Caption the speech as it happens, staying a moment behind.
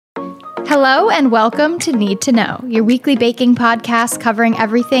Hello and welcome to Need to Know, your weekly baking podcast covering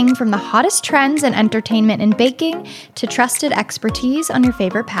everything from the hottest trends and entertainment in baking to trusted expertise on your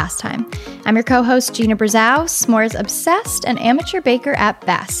favorite pastime. I'm your co-host Gina Brazow, s'mores obsessed and amateur baker at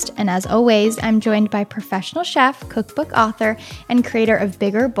best. And as always, I'm joined by professional chef, cookbook author, and creator of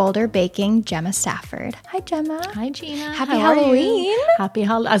Bigger Bolder Baking, Gemma Stafford. Hi, Gemma. Hi, Gina. Happy Halloween. Happy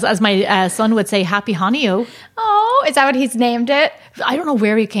as my son would say, Happy Hanio. Oh, is that what he's named it? I don't know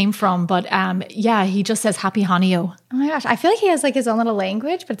where he came from, but yeah, he just says Happy Hanio. Oh my gosh, I feel like he has like his own little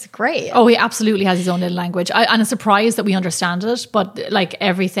language, but it's great. Oh, he absolutely has his own little language. I'm surprised that we understand it, but like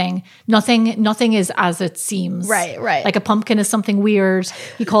everything, nothing is as it seems. Right. Like a pumpkin is something weird.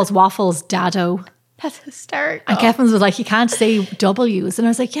 He calls waffles dado. That's hysterical. And Kevin's was like, you can't say W's. And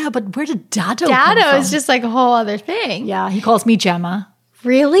I was like, yeah, but where did dado come Dado from? is just like a whole other thing. Yeah, he calls me Gemma.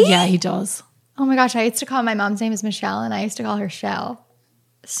 Really? Yeah, he does. Oh my gosh, I used to call my mom's name is Michelle and I used to call her Shell.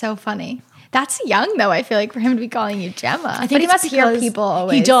 So funny. That's young though, I feel like, for him to be calling you Gemma. I think but he must hear people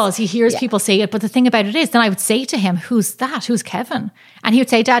always. He does. He hears people say it. But the thing about it is, then I would say to him, who's that? Who's Kevin? And he would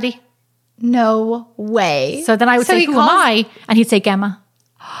say, Daddy. No way. So then I would say, who am I? And he'd say, Gemma.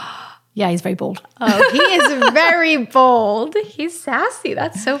 Yeah, he's very bold. Oh, he is very bold. He's sassy.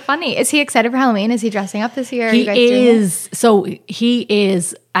 That's so funny. Is he excited for Halloween? Is he dressing up this year? He is. So he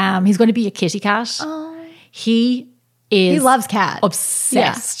is, he's going to be a kitty cat. Oh. He loves cats.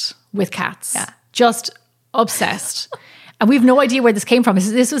 Obsessed with cats. Yeah. Just obsessed. And we have no idea where this came from.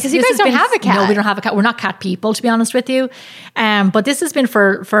 This was because you guys don't have a cat. No, we don't have a cat. We're not cat people, to be honest with you. But this has been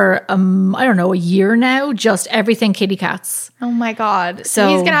for I don't know, a year now. Just everything kitty cats. Oh my god! So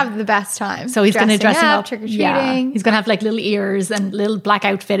he's gonna have the best time. So he's gonna dress up, trick or treating. Yeah. He's gonna have like little ears and little black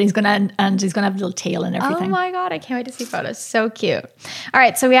outfit. He's gonna have a little tail and everything. Oh my god! I can't wait to see photos. So cute. All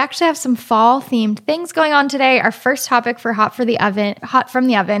right, so we actually have some fall themed things going on today. Our first topic for hot from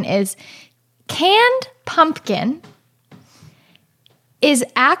the oven is canned pumpkin. Is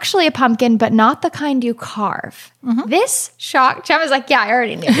actually a pumpkin, but not the kind you carve. Mm-hmm. This shocked. Gemma's like, yeah, I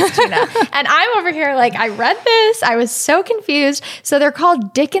already knew this, Gina. And I'm over here like, I read this. I was so confused. So they're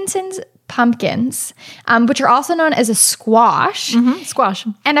called Dickinson's pumpkins, which are also known as a squash. Mm-hmm. Squash.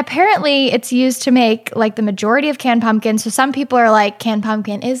 And apparently it's used to make like the majority of canned pumpkins. So some people are like, canned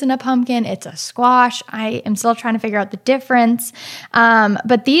pumpkin isn't a pumpkin, it's a squash. I am still trying to figure out the difference.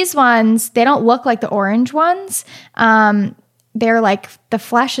 But these ones, they don't look like the orange ones. They're like, the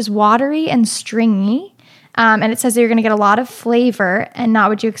flesh is watery and stringy. And it says that you're going to get a lot of flavor and not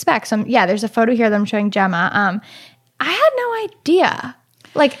what you expect. So yeah, there's a photo here that I'm showing Gemma. I had no idea.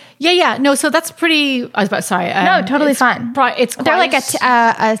 Like, yeah. No, so that's pretty, I was about, sorry. No, totally fine. It's quite, they're like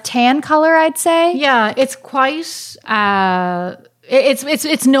a tan color, I'd say. Yeah, it's quite,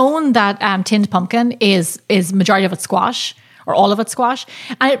 it's known that tinned pumpkin is majority of it squash. Or all of it squash.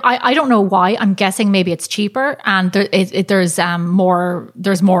 And I don't know why. I'm guessing maybe it's cheaper and there's more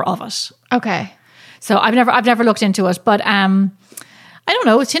of it. Okay. So I've never looked into it, but I don't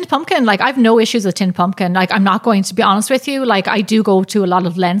know, tinned pumpkin, like I've no issues with tinned pumpkin. Like I'm not going to be honest with you, like I do go to a lot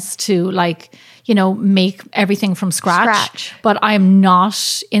of lengths to like, you know, make everything from scratch. But I'm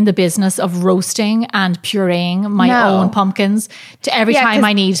not in the business of roasting and pureeing my own pumpkins to every time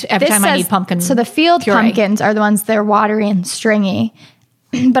I need pumpkin. So the field puree. Pumpkins are the ones that are watery and stringy.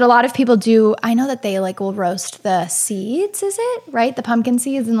 But a lot of people do, I know that they like will roast the seeds, is it? Right? The pumpkin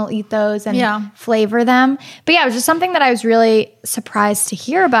seeds, and they'll eat those and flavor them. But yeah, it was just something that I was really surprised to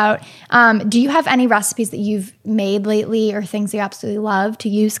hear about. Do you have any recipes that you've made lately or things you absolutely love to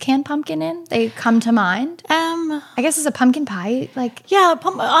use canned pumpkin in? They come to mind? I guess it's a pumpkin pie. Like, yeah,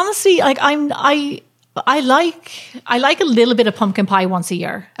 honestly, like I like a little bit of pumpkin pie once a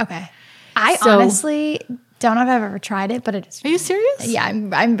year. Okay. I honestly don't know if I've ever tried it, but it is. Are you serious? Yeah,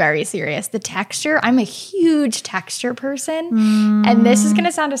 I'm very serious. The texture, I'm a huge texture person. And this is going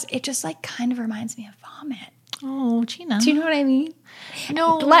to sound, it just like kind of reminds me of vomit. Oh, Gina. Do you know what I mean?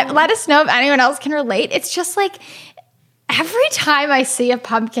 No. Let us know if anyone else can relate. It's just like every time I see a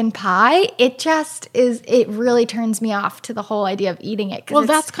pumpkin pie, it really turns me off to the whole idea of eating it. Well,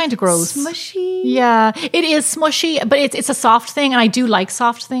 that's kind of gross. Smushy. Yeah, it is smushy, but it's a soft thing, and I do like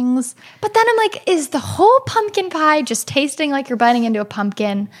soft things. But then I'm like, is the whole pumpkin pie just tasting like you're biting into a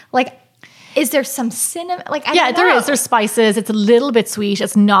pumpkin? Like, is there some cinnamon? Like, I don't know. There is. There's spices. It's a little bit sweet.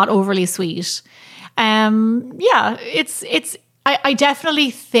 It's not overly sweet. I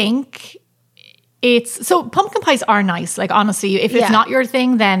definitely think so pumpkin pies are nice. Like, honestly, if it's not your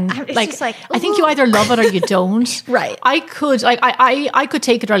thing, then I think you either love it or you don't. Right. I could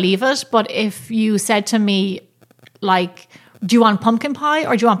take it or leave it. But if you said to me, like, do you want pumpkin pie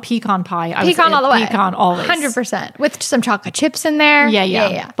or do you want pecan pie? I would Pecan say all the way. Pecan always. 100%. With some chocolate chips in there.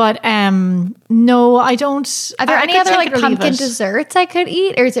 Yeah. But no, I don't. Are there I any could other take like it or leave pumpkin it. desserts I could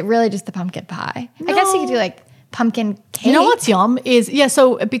eat? Or is it really just the pumpkin pie? I guess you could do like pumpkin cake. You know what's yum is,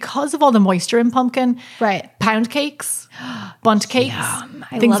 so because of all the moisture in pumpkin, Right. pound cakes, bunt cakes,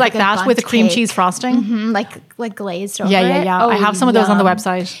 I things love like a good that with a bundt cream cake. cheese frosting. Mm, like glazed over Yeah. it. I have some of those on the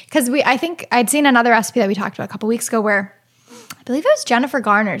website. Because I think I'd seen another recipe that we talked about a couple weeks ago where I believe it was Jennifer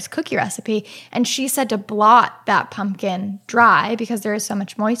Garner's cookie recipe, and she said to blot that pumpkin dry because there is so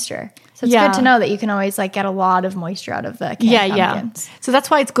much moisture. So it's good to know that you can always like get a lot of moisture out of the canned pumpkins. So that's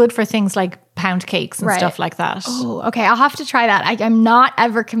why it's good for things like pound cakes and Right. stuff like that. Oh, okay. I'll have to try that. I'm not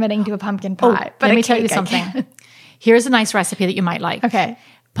ever committing to a pumpkin pie. But Let a me tell you cake I something. can. Here's a nice recipe that you might like. Okay.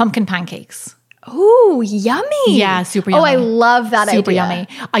 Pumpkin pancakes. Ooh, yummy. Yeah, super yummy. Oh, I love that idea. Super yummy.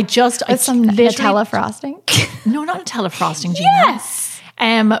 I With some Nutella frosting. No, not Nutella frosting, Gina. Yes.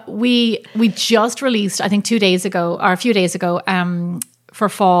 We just released, I think 2 days ago or a few days ago, for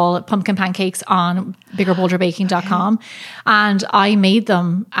fall pumpkin pancakes on biggerbolderbaking.com. And I made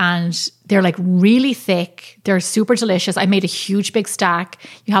them and they're like really thick. They're super delicious. I made a huge big stack.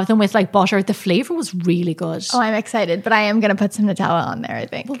 You have them with like butter. The flavor was really good. Oh, I'm excited, but I am going to put some Nutella on there, I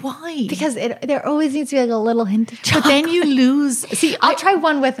think. But why? Because there always needs to be like a little hint of chocolate. But then you lose. See, I'll try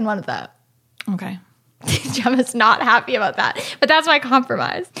one with and one without. Okay. Gemma's not happy about that, but that's my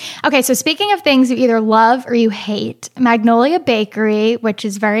compromise. Okay, so speaking of things you either love or you hate, Magnolia Bakery, which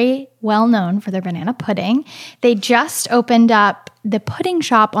is very well known for their banana pudding, they just opened up the pudding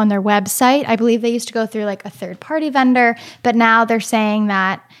shop on their website. I believe they used to go through like a third-party vendor, but now they're saying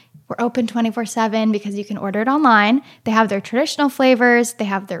that we're open 24/7 because you can order it online. They have their traditional flavors. They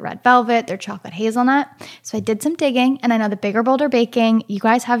have their red velvet, their chocolate hazelnut. So I did some digging, and I know the Bigger Bolder Baking, you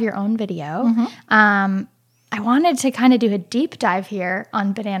guys have your own video. I wanted to kind of do a deep dive here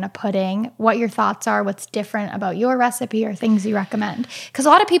on banana pudding, what your thoughts are, what's different about your recipe or things you recommend. Because a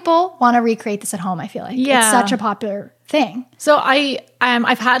lot of people want to recreate this at home, I feel like. Yeah. It's such a popular thing. So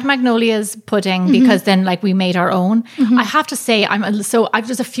I've had Magnolia's pudding because then like we made our own. I have to say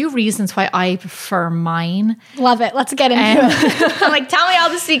there's a few reasons why I prefer mine. Love it. Let's get into it. I'm like, tell me all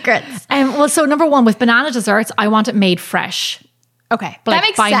the secrets. So number one, with banana desserts, I want it made fresh. Okay, Like, that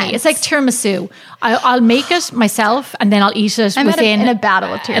makes by sense. me. It's like tiramisu. I'll make it myself and then I'll eat it I'm within in a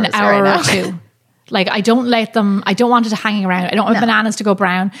battle with an tiramisu hour right or now. two. Like I don't want it hanging around. I don't want bananas to go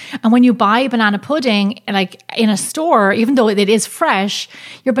brown. And when you buy banana pudding, like in a store, even though it is fresh,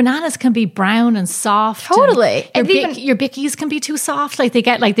 your bananas can be brown and soft. Totally. And And your bickies can be too soft. Like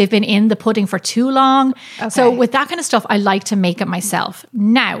they've been in the pudding for too long. So Okay. with that kind of stuff, I like to make it myself.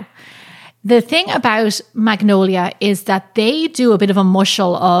 Now, the thing about Magnolia is that they do a bit of a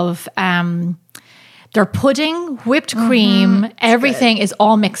mushel of their pudding, whipped cream, everything is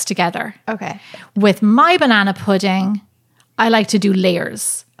all mixed together. Okay. With my banana pudding, I like to do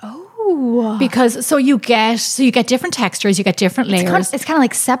layers. Oh. Because you get different textures, you get different layers. It's kind of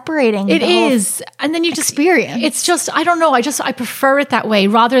like separating. It the whole is. And then you just experience. It's just, I don't know. I prefer it that way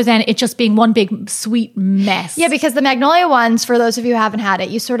rather than it just being one big sweet mess. Yeah, because the Magnolia ones, for those of you who haven't had it,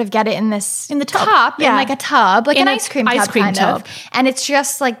 you sort of get it in the tub. cup, Yeah. in like a tub, like In an a ice cream ice tub, cream kind tub. of. And it's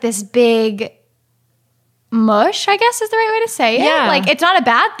just like this big mush, I guess is the right way to say it. Yeah. Like it's not a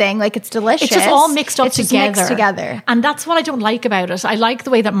bad thing. Like it's delicious. It's just all mixed up It's just together. mixed together. And that's what I don't like about it. I like the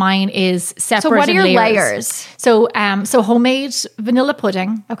way that mine is separate. So what are in your layers? So homemade vanilla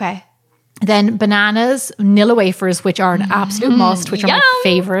pudding. Okay. Then bananas, Nilla wafers, which are an absolute must, which are my Yum.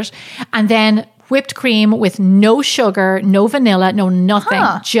 favorite. And then whipped cream with no sugar, no vanilla, no nothing,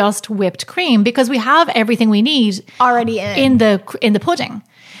 just whipped cream because we have everything we need Already in the pudding.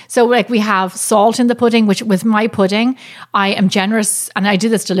 So like we have salt in the pudding, which with my pudding, I am generous, and I do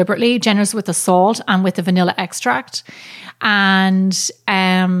this deliberately, generous with the salt and with the vanilla extract. And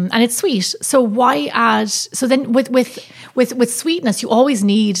it's sweet. So why add, so then with sweetness, you always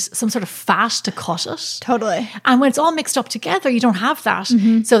need some sort of fat to cut it. Totally. And when it's all mixed up together, you don't have that.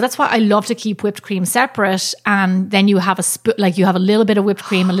 So that's why I love to keep whipped cream separate. And then you have you have a little bit of whipped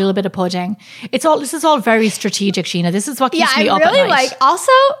cream, a little bit of pudding. This is all very strategic, Sheena. This is what keeps me I up at really night.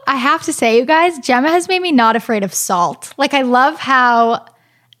 also, I have to say, you guys, Gemma has made me not afraid of salt. Like I love how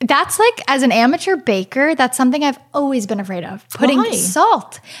that's like, as an amateur baker, that's something I've always been afraid of. Putting Why?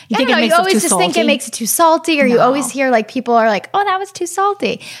 salt. You I think don't it know, makes you it always too just think it salty? makes it too salty, or you always hear like people are like, oh, that was too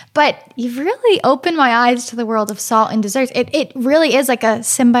salty. But you've really opened my eyes to the world of salt and desserts. It really is like a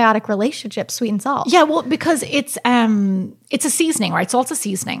symbiotic relationship, sweet and salt. Yeah, well, because it's it's a seasoning, right? Salt's a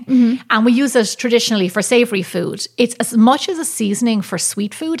seasoning. And we use it traditionally for savory food. It's as much as a seasoning for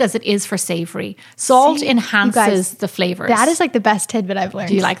sweet food as it is for savory. Salt enhances the flavors. That is like the best tidbit I've learned.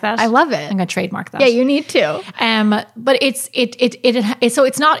 Do you like that? I love it. I'm going to trademark that. Yeah, you need to. But it's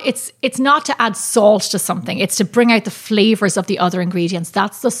not to add salt to something. It's to bring out the flavors of the other ingredients.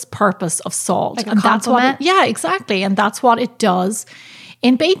 That's the purpose of salt. Like a and that's compliment? what yeah, exactly. And that's what it does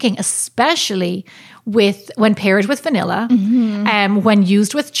in baking, especially when paired with vanilla, when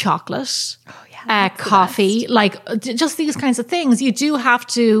used with chocolate, coffee, just these kinds of things. You do have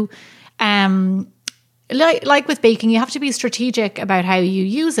to, like with baking, you have to be strategic about how you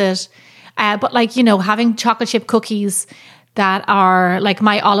use it. But having chocolate chip cookies that are like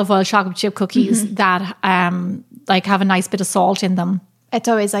my olive oil chocolate chip cookies that have a nice bit of salt in them. It's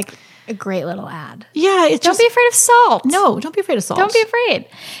always like a great little ad. Yeah. Don't be afraid of salt. No, don't be afraid of salt. Don't be afraid.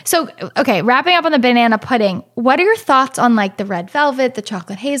 So, okay, wrapping up on the banana pudding, what are your thoughts on like the red velvet, the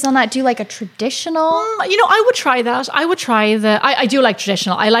chocolate hazelnut? Do you like a traditional? I would try that. I would try I do like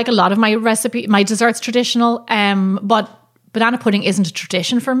traditional. I like a lot of my desserts traditional, but banana pudding isn't a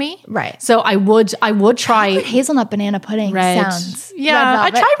tradition for me. Right. So I would try chocolate hazelnut banana pudding sounds. Yeah,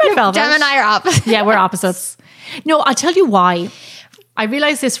 I tried red velvet. Jem and I are opposites. Yeah, we're opposites. No, I'll tell you why. I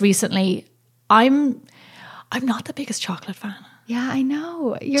realized this recently. I'm not the biggest chocolate fan. Yeah, I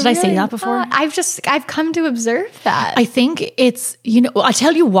know. Did I say that before? I've come to observe that. I think it's, I'll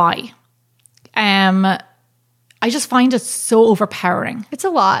tell you why. I just find it so overpowering. It's a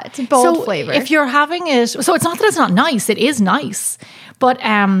lot. It's a bold flavor. If you're having it, so it's not that it's not nice. It is nice. But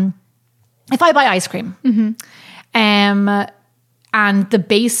if I buy ice cream, and the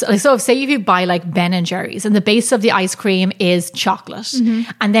base, so say if you buy like Ben & Jerry's and the base of the ice cream is chocolate,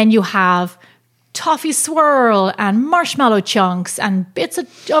 and then you have toffee swirl and marshmallow chunks and bits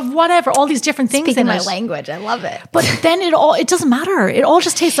of whatever, all these different things Speaking in my it. language, I love it. But then it doesn't matter. It all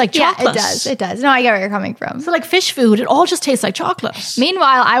just tastes like chocolate. Yeah, it does. No, I get where you're coming from. So like fish food, it all just tastes like chocolate.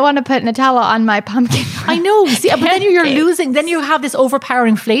 Meanwhile, I want to put Nutella on my pumpkin. I know. See, but then you're losing. Then you have this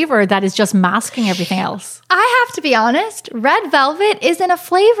overpowering flavor that is just masking everything else. I have to be honest. Red velvet isn't a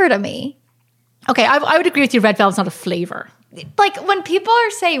flavor to me. Okay, I would agree with you. Red velvet's not a flavor. Like when people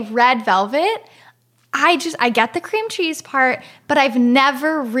say red velvet, I get the cream cheese part, but I've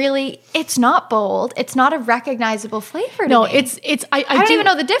never really, it's not bold. It's not a recognizable flavor to me. I don't even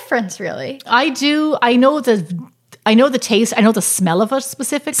know the difference really. I do. I know the taste. I know the smell of it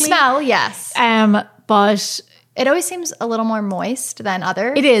specifically. Smell, yes. But it always seems a little more moist than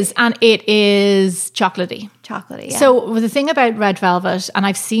other. It is, and it is chocolatey. Chocolatey, yeah. So the thing about red velvet, and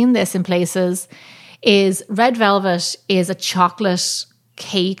I've seen this in places, is red velvet is a chocolate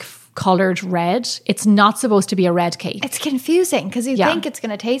cake colored red. It's not supposed to be a red cake. It's confusing because you think it's going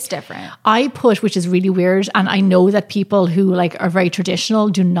to taste different. Which is really weird, and I know that people who are very traditional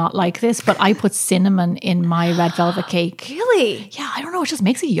do not like this, but I put cinnamon in my red velvet cake. Really? Yeah, I don't know. It just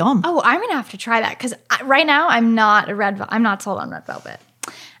makes it yum. Oh, I'm going to have to try that because right now I'm not sold on red velvet.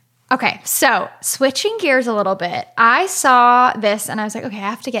 Okay, so switching gears a little bit, I saw this and I was like, okay, I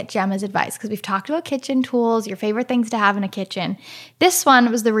have to get Gemma's advice because we've talked about kitchen tools, your favorite things to have in a kitchen. This one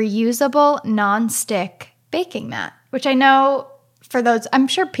was the reusable non-stick baking mat, which I know for those, I'm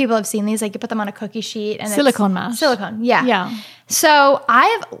sure people have seen these, like you put them on a cookie sheet. And silicone mat. Silicone, yeah. Yeah. So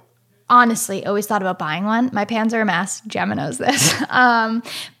I've honestly always thought about buying one. My pans are a mess. Gemma knows this. But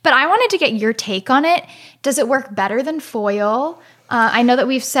I wanted to get your take on it. Does it work better than foil? I know that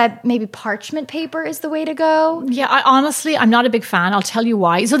we've said maybe parchment paper is the way to go. Yeah, I'm not a big fan. I'll tell you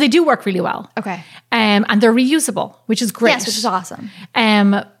why. So they do work really well. Okay. And they're reusable, which is great. Yes, which is awesome.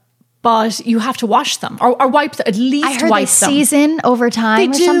 But you have to wash them or wipe them, at least wipe them. I heard they season over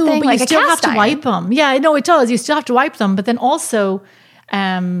time or something. But you still have to wipe them. Yeah, no, it does. You still have to wipe them. But then also,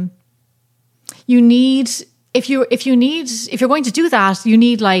 you need... If you're going to do that, you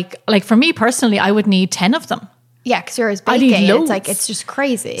need like for me personally, I would need 10 of them. Yeah, because you're always baking. It's just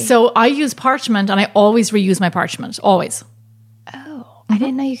crazy. So I use parchment and I always reuse my parchment. Always. Oh, I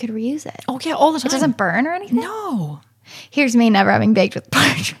didn't know you could reuse it. Oh, yeah, all the time. It doesn't burn or anything? No. Here's me never having baked with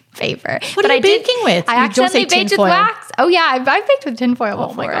parchment paper. What are you baking with? I accidentally baked with wax. Oh, yeah, I've baked with tinfoil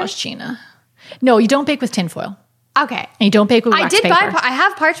before. Oh my gosh, Gina. No, you don't bake with tinfoil. Okay. And you don't bake with wax paper. I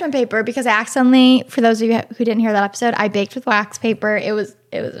have parchment paper because I accidentally, for those of you who didn't hear that episode, I baked with wax paper. It was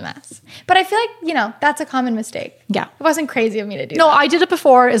a mess. But I feel like, that's a common mistake. Yeah. It wasn't crazy of me to do that. No, I did it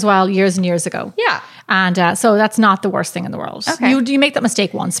before as well, years and years ago. Yeah. And so that's not the worst thing in the world. Okay. You make that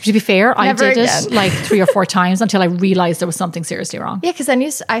mistake once. But to be fair, Never I did again. it like 3 or 4 times until I realized there was something seriously wrong. Yeah, because then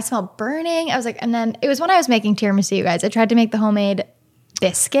I smelled burning. I was like, and then it was when I was making tiramisu, you guys. I tried to make the homemade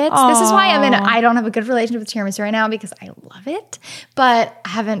biscuits. This is why I don't have a good relationship with tiramisu right now because I love it, but I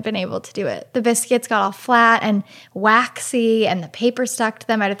haven't been able to do it. The biscuits got all flat and waxy and the paper stuck to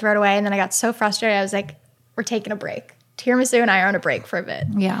them. I had to throw it away. And then I got so frustrated. I was like, we're taking a break. Tiramisu and I are on a break for a bit.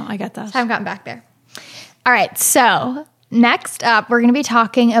 Yeah, I get that. I haven't gotten back there. All right. So next up, we're going to be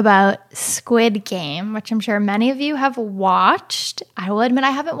talking about Squid Game, which I'm sure many of you have watched. I will admit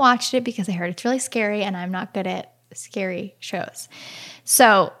I haven't watched it because I heard it's really scary and I'm not good at scary shows.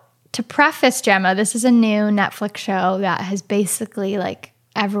 So to preface, Gemma, this is a new Netflix show that has basically like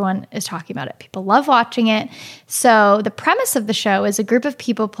everyone is talking about it. People love watching it. So the premise of the show is a group of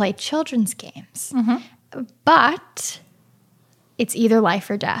people play children's games, but it's either life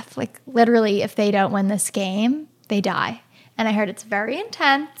or death. Like literally, if they don't win this game, they die. And I heard it's very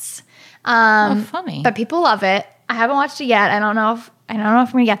intense. Funny. But people love it. I haven't watched it yet. I don't know if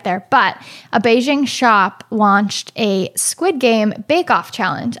I'm going to get there. But a Beijing shop launched a Squid Game bake-off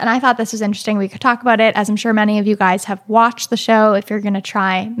challenge. And I thought this was interesting. We could talk about it, as I'm sure many of you guys have watched the show if you're going to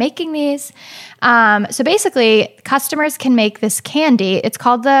try making these. So basically, customers can make this candy. It's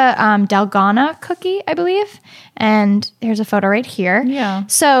called the Dalgona cookie, I believe. And here's a photo right here. Yeah.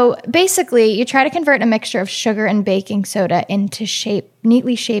 So basically, you try to convert a mixture of sugar and baking soda into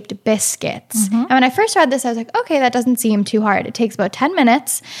neatly shaped biscuits. And when I first read this, I was like, okay, that doesn't seem too hard. It takes about 10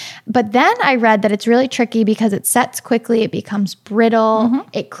 minutes. But then I read that it's really tricky because it sets quickly, it becomes brittle,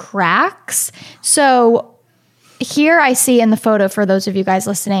 it cracks. So here I see in the photo, for those of you guys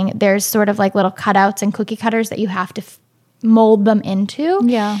listening, there's sort of like little cutouts and cookie cutters that you have to mold them into.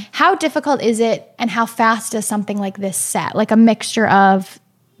 Yeah. How difficult is it and how fast does something like this set? Like a mixture of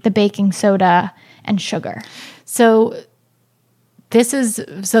the baking soda and sugar. So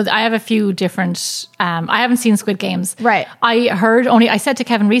I have a few different, I haven't seen Squid Games. Right. I said to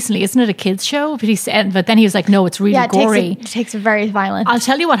Kevin recently, isn't it a kid's show? But then he was like, no, it's really gory. It takes a very violent. I'll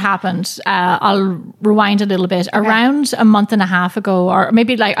tell you what happened. I'll rewind a little bit. Okay. Around a month and a half ago, or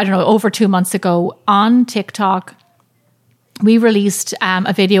maybe over 2 months ago on TikTok, we released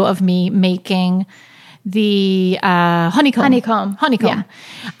a video of me making the honeycomb. Yeah.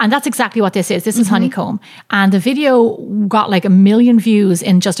 And that's exactly what this is. This is honeycomb. And the video got like 1 million views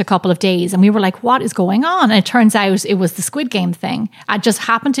in just a couple of days. And we were like, what is going on? And it turns out it was the Squid Game thing. It just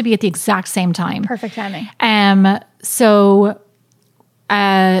happened to be at the exact same time. Perfect timing.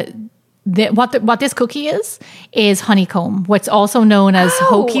 What this cookie is honeycomb, what's also known as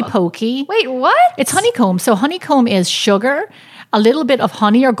hokey pokey. Wait, what? It's honeycomb. So honeycomb is sugar, a little bit of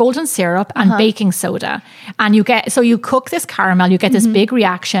honey or golden syrup, and baking soda. And you cook this caramel, you get this big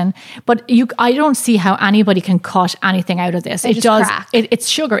reaction, but I don't see how anybody can cut anything out of this. It does crack. It's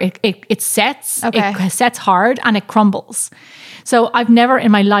sugar. It sets. Okay. It sets hard and it crumbles. So I've never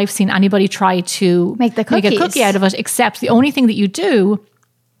in my life seen anybody try to make a cookie out of it, except the only thing that you do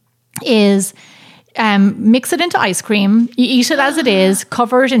is mix it into ice cream. You eat it as it is,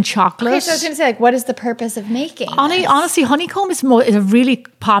 covered in chocolate. Okay, so I was going to say, what is the purpose of making this? Honestly, honeycomb is a really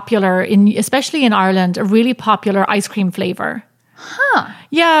popular, especially in Ireland, a really popular ice cream flavor. Huh.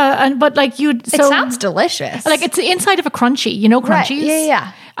 Yeah, it sounds delicious. Like it's the inside of a Crunchie. You know Crunchies? Right.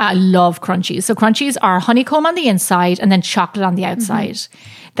 Yeah. I love Crunchies. So Crunchies are honeycomb on the inside and then chocolate on the outside.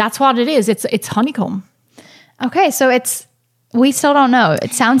 That's what it is. It's honeycomb. Okay, so we still don't know.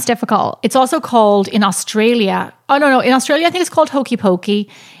 It sounds difficult. It's also called in Australia. Oh, no. In Australia, I think it's called hokey pokey.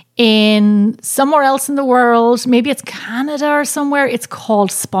 In somewhere else in the world, maybe it's Canada or somewhere, it's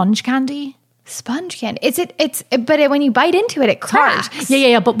called sponge candy. Sponge candy. But when you bite into it, it cracks.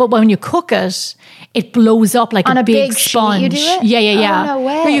 Yeah. But when you cook it, it blows up like a big sponge. You do it? Yeah. Oh, no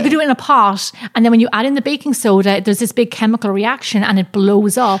way. No, you could do it in a pot, and then when you add in the baking soda, there's this big chemical reaction, and it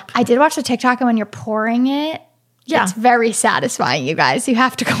blows up. I did watch the TikTok, and when you're pouring it, yeah, it's very satisfying, you guys. You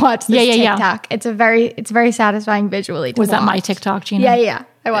have to go watch this TikTok. Yeah. It's very satisfying visually to watch. Was that my TikTok, Gina? Yeah.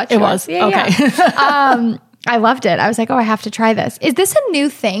 I watched it. It was? Yeah, okay. Yeah. I loved it. I was like, I have to try this. Is this a new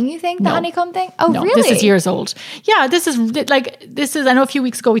thing, you think, the honeycomb thing? Oh, no, really? This is years old. Yeah, this is, I know a few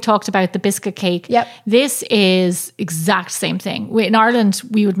weeks ago we talked about the biscuit cake. Yep. This is exact same thing. In Ireland,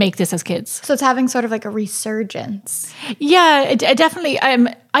 we would make this as kids. So it's having sort of like a resurgence. Yeah, it definitely, I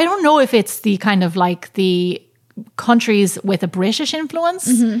don't know if it's the kind of like the countries with a British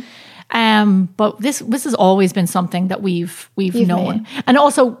influence. But this has always been something that we've known. Made. And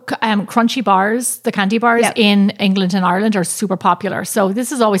also crunchy bars, the candy bars in England and Ireland are super popular. So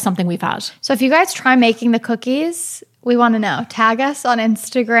this is always something we've had. So if you guys try making the cookies, we want to know. Tag us on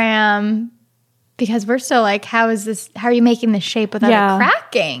Instagram because we're still like, how are you making this shape without it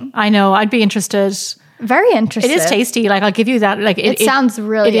cracking? I know. I'd be interested. Very interesting. It is tasty. Like I'll give you that. Like It sounds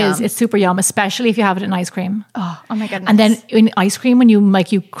really It is. yum. It's super yum, especially if you have it in ice cream. Oh my goodness. And then in ice cream, when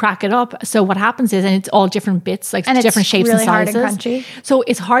you crack it up, so what happens is, and it's all different bits, like And it's different shapes really and hard sizes. and crunchy. So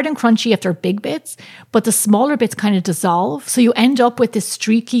it's hard and crunchy if they're big bits, but the smaller bits kind of dissolve. So you end up with this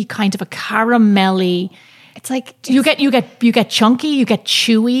streaky kind of a caramelly. it's like You get chunky, you get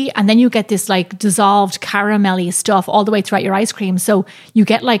chewy, and then you get this like dissolved caramelly stuff all the way throughout your ice cream. So you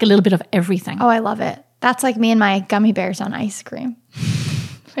get like a little bit of everything. oh, I love it. That's like me and my gummy bears on ice cream.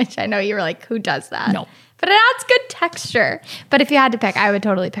 Which I know you were like, who does that? No. But it adds good texture. But if you had to pick, I would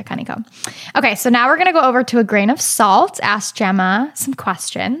totally pick honeycomb. Okay, so now we're going to go over to a grain of salt. Ask Gemma some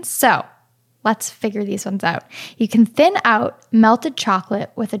questions. So let's figure these ones out. You can thin out melted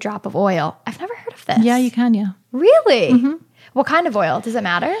chocolate with a drop of oil. I've never heard of this. Yeah, you can, yeah. Really? What kind of oil? Does it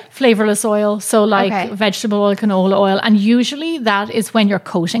matter? Flavorless oil, so like Okay. vegetable oil, canola oil, and usually that is when you're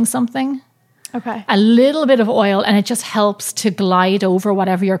coating something. Okay. A little bit of oil, and it just helps to glide over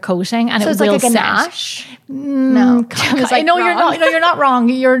whatever you're coating, and So it it's will like a set. ganache? No. Gemma's like, No, you're wrong. not. No, you're not wrong.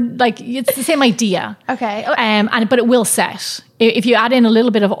 You're like, it's the same idea. Okay. But it will set. If you add in a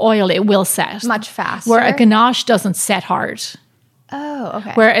little bit of oil, it will set Much faster. Where a ganache doesn't set hard. Oh,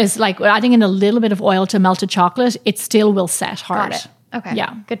 okay. Whereas, like adding in a little bit of oil to melted chocolate, it still will set hard. Got it. Okay.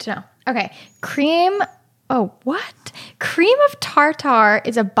 Yeah. Good to know. Okay. Cream. Oh, what? Cream of tartar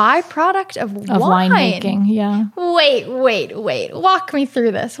is a byproduct of wine. Winemaking. Yeah. Wait. Walk me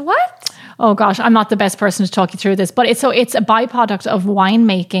through this. What? Oh gosh, I'm not the best person to talk you through this, but it's a byproduct of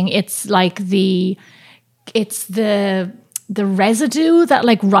winemaking. It's like the residue that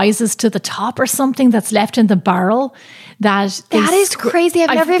like rises to the top or something that's left in the barrel. That is crazy.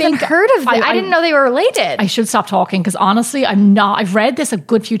 I've never even heard of it. I didn't know they were related. I should stop talking because honestly, I've read this a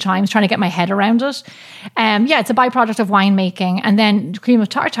good few times trying to get my head around it. Yeah, it's a byproduct of winemaking. And then cream of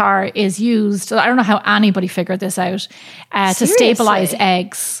tartar is used. I don't know how anybody figured this out to stabilize Seriously?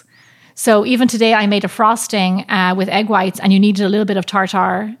 eggs. So even today, I made a frosting with egg whites, and you needed a little bit of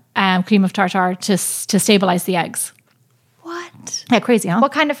tartar, cream of tartar, to stabilize the eggs. What? Yeah, crazy, huh?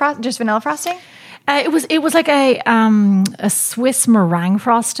 What kind of frosting? Just vanilla frosting? It was like a Swiss meringue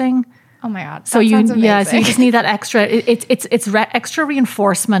frosting. Oh my god! So that sounds so amazing. you just need that extra. Extra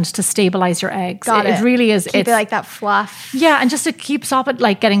reinforcement to stabilize your eggs. Got it. It really is. Keep it like that fluff. yeah, and just to keep stop it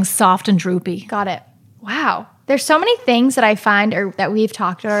like getting soft and droopy. Got it. Wow. There's so many things that I find or that we've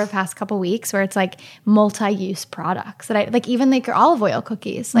talked about over the past couple weeks where it's like multi-use products that I like, even like your olive oil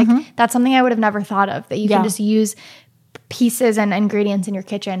cookies. Like that's something I would have never thought of, that you Yeah. can just use pieces and ingredients in your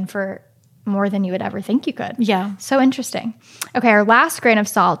kitchen for more than you would ever think you could. Yeah. So interesting. Okay, our last grain of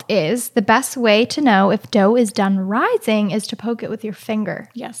salt is the best way to know if dough is done rising is to poke it with your finger.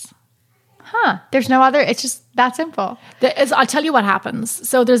 Yes. Huh. There's no other, it's just that simple. I'll tell you what happens.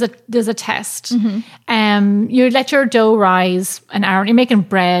 So there's a test. Mm-hmm. You let your dough rise an hour. You're making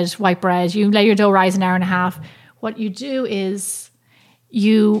bread, white bread. You let your dough rise an hour and a half. What you do is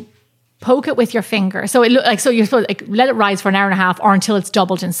you poke it with your finger. So you're supposed to let it rise for an hour and a half or until it's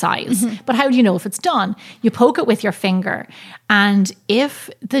doubled in size. Mm-hmm. But how do you know if it's done? You poke it with your finger, and if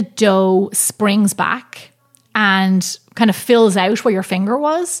the dough springs back and kind of fills out where your finger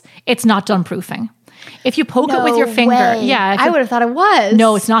was, it's not done proofing. If you poke it with your finger, I would have thought it was.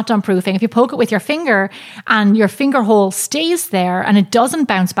 no, it's not done proofing. If you poke it with your finger and your finger hole stays there and it doesn't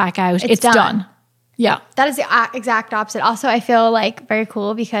bounce back out, it's done. Yeah. That is the exact opposite. Also, I feel like very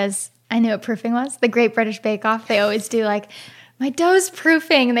cool because I knew what proofing was. The Great British Bake Off, they always do like, my dough's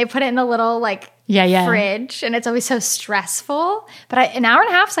proofing, and they put it in a little like fridge, and it's always so stressful. But an hour and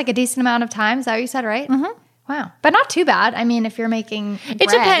a half is like a decent amount of time. Is that what you said, right? Mm-hmm. Wow. But not too bad. I mean, if you're making bread, It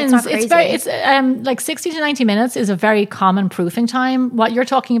depends. It's not crazy. It's like 60 to 90 minutes is a very common proofing time. What you're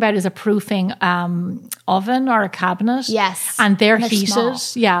talking about is a proofing oven or a cabinet. Yes. And they're And they're heated. small.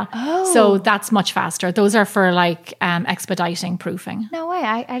 Yeah. Oh. So that's much faster. Those are for like expediting proofing. No way.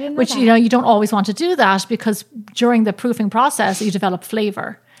 I didn't know Which, that. you don't always want to do that because during the proofing process, you develop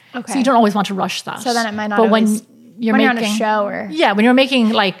flavor. Okay. So you don't always want to rush that. So then it might not But always, you're when you're making, on a show or... Yeah, when you're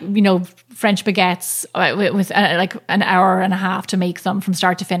making like, French baguettes with like an hour and a half to make them from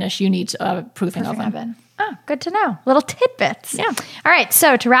start to finish, you need a proofing oven. Oh, good to know. Little tidbits. Yeah. All right.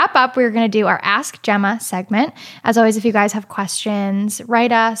 So to wrap up, we're going to do our Ask Gemma segment. As always, if you guys have questions,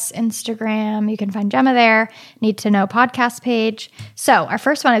 write us, Instagram. You can find Gemma there. Need to Know podcast page. So our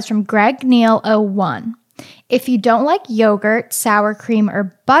first one is from Greg Neal 01. If you don't like yogurt, sour cream,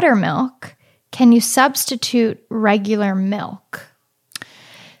 or buttermilk, can you substitute regular milk?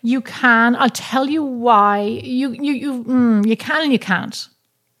 You can. I'll tell you why. You can and you can't.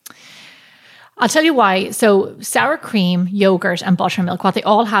 I'll tell you why. So sour cream, yogurt, and buttermilk, what they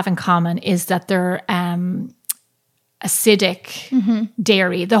all have in common is that they're acidic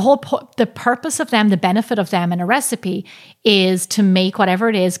dairy. The purpose of them, the benefit of them in a recipe is to make whatever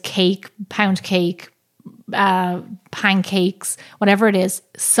it is, cake, pound cake, pancakes, whatever it is,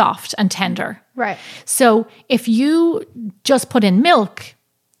 soft and tender. Right. So if you just put in milk,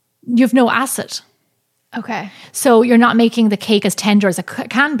 you have no acid. Okay. So you're not making the cake as tender as it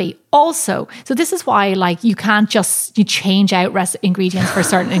can be. Also, so this is why, like, you can't just change out ingredients for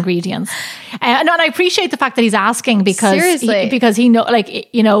certain ingredients. And I appreciate the fact that he's asking because seriously, because he know,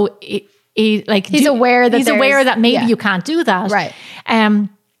 like, you know, he's aware that maybe you can't do that. Right.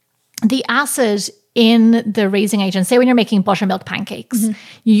 The acid in the raising agent, say when you're making buttermilk pancakes,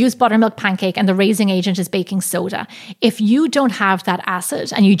 you use buttermilk pancake and the raising agent is baking soda. If you don't have that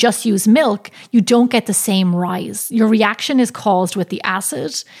acid and you just use milk, you don't get the same rise. Your reaction is caused with the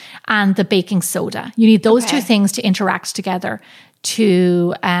acid and the baking soda. You need those two things to interact together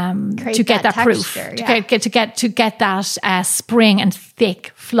to get that proof, to get that spring and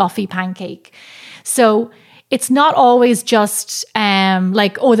thick, fluffy pancake. So it's not always just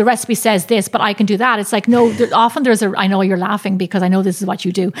like, oh, the recipe says this, but I can do that. It's like, no, often I know you're laughing because I know this is what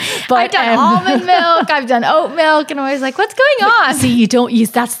you do. But I've done almond milk, I've done oat milk, and I'm always like, what's going on? See, you don't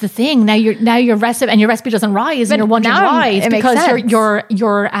use, that's the thing. Now your recipe doesn't rise, and you're wondering why. It's because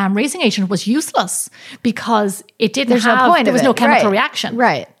your raising agent was useless because it didn't there was no chemical reaction.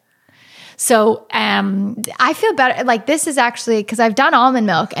 Right. So I feel better. Like, this is actually, because I've done almond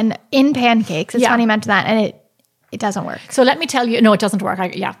milk and in pancakes. It's funny you mentioned that, and it doesn't work. So let me tell you, no, it doesn't work.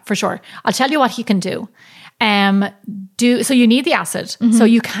 Yeah, for sure. I'll tell you what he can do. So you need the acid. So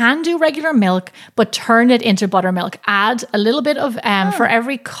you can do regular milk, but turn it into buttermilk. Add a little bit of, for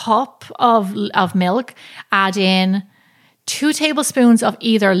every cup of milk, add in 2 tablespoons of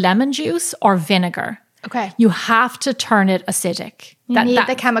either lemon juice or vinegar. Okay. You have to turn it acidic. You need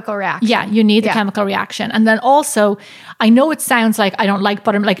the chemical reaction. Yeah, you need the chemical reaction. And then also, I know it sounds like I don't like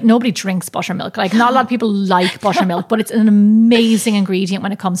buttermilk. Like, nobody drinks buttermilk. Like, not a lot of people like buttermilk, but it's an amazing ingredient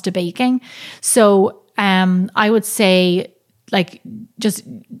when it comes to baking. So I would say, like, just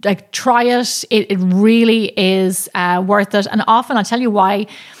like try it. It really is worth it. And often, I'll tell you why.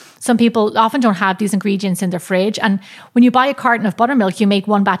 Some people often don't have these ingredients in their fridge. And when you buy a carton of buttermilk, you make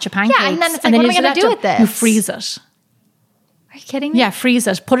one batch of pancakes. Yeah, and then it's like, what am I going to do with this? You freeze it. Are you kidding me? Yeah, freeze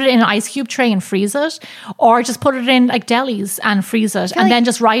it. Put it in an ice cube tray and freeze it. Or just put it in like delis and freeze it. And then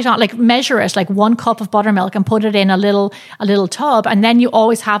just write on, like, measure it, like 1 cup of buttermilk and put it in a little tub. And then you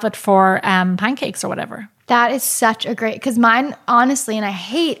always have it for pancakes or whatever. That is such a great, because mine, honestly, and I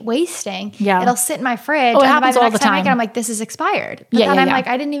hate wasting. Yeah. It'll sit in my fridge. Oh, it happens all the time. I make it, I'm like, this is expired. But then I'm like,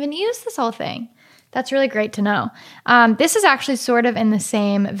 I didn't even use this whole thing. That's really great to know. This is actually sort of in the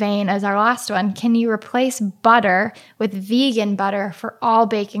same vein as our last one. Can you replace butter with vegan butter for all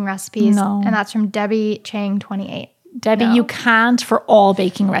baking recipes? No. And that's from Debbie Chang 28. Debbie, you can't for all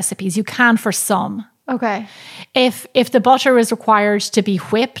baking recipes. You can for some. Okay. If the butter is required to be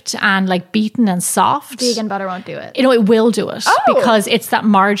whipped and like beaten and soft, vegan butter won't do it. You know, it will do it because it's that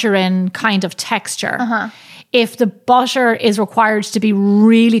margarine kind of texture. If the butter is required to be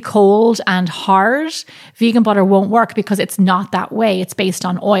really cold and hard, vegan butter won't work because it's not that way. It's based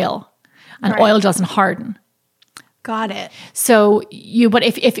on oil, and oil doesn't harden. Got it. So but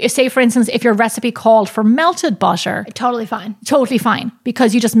if say, for instance, if your recipe called for melted butter, totally fine,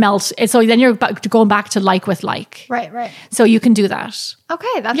 because you just melt it. So then you're going back to like with like. Right. So you can do that.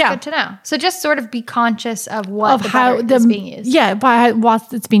 Okay, that's good to know. So just sort of be conscious of how is being used. Yeah, by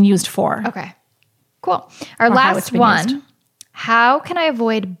what it's being used for. Okay, cool. Our last one. Used. How can I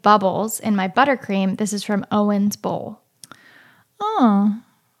avoid bubbles in my buttercream? This is from Owen's Bowl. Oh.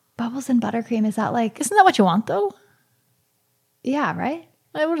 Bubbles in buttercream, is that like... Isn't that what you want, though? Yeah, right?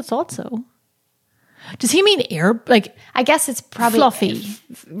 I would have thought so. Does he mean air? Like, I guess it's probably fluffy,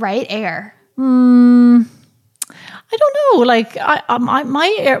 right? Air. I don't know. Like,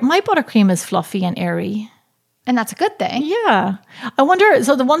 my buttercream is fluffy and airy, and that's a good thing. Yeah. I wonder.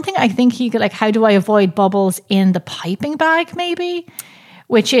 So the one thing I think he could, like, how do I avoid bubbles in the piping bag? Maybe,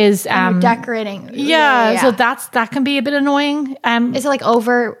 which is decorating. Yeah. So that can be a bit annoying. Is it like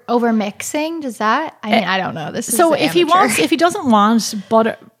over mixing? Does that? I mean, I don't know. This is so if he doesn't want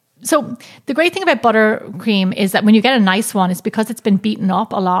butter. So the great thing about buttercream is that when you get a nice one, it's because it's been beaten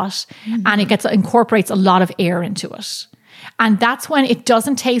up a lot and it incorporates a lot of air into it. And that's when it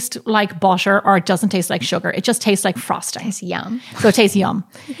doesn't taste like butter or it doesn't taste like sugar. It just tastes like frosting. It's yum. So it tastes yum.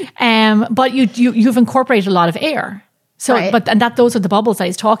 But you've incorporated a lot of air. So, Right. those are the bubbles that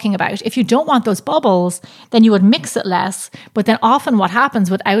he's talking about. If you don't want those bubbles, then you would mix it less. But then often what happens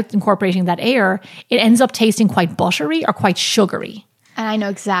without incorporating that air, it ends up tasting quite buttery or quite sugary. And I know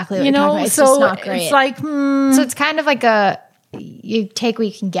exactly what You you're talking know, about. It's so just not great. it's like, So it's kind of like you take what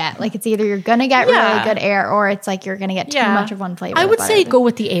you can get. Like it's either you're going to get Yeah. really good air or it's like you're going to get too much of one flavor. I of would butter. say go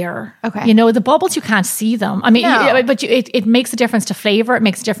with the air. Okay. You know, the bubbles, you can't see them. I mean, No. it makes a difference to flavor. It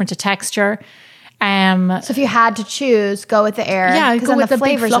makes a difference to texture. So if you had to choose, go with the air. Yeah, because go then with the the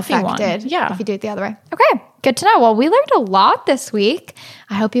big flavor's fluffy one. affected. Yeah. If you do it the other way. Okay, good to know. Well, we learned a lot this week.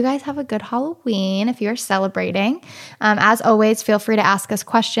 I hope you guys have a good Halloween if you're celebrating. As always, feel free to ask us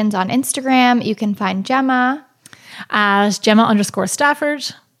questions on Instagram. You can find Gemma As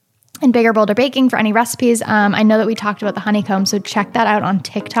Gemma_Stafford. and Bigger Bolder Baking for any recipes. I know that we talked about the honeycomb, so check that out on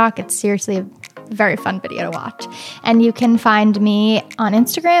TikTok. It's seriously a very fun video to watch. And you can find me on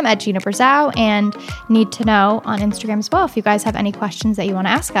Instagram at Gina Brazow and Need to Know on Instagram as well if you guys have any questions that you want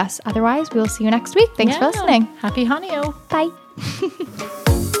to ask us. Otherwise, we will see you next week. Thanks for listening. Happy Hanio.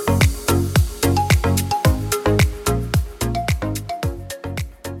 Bye.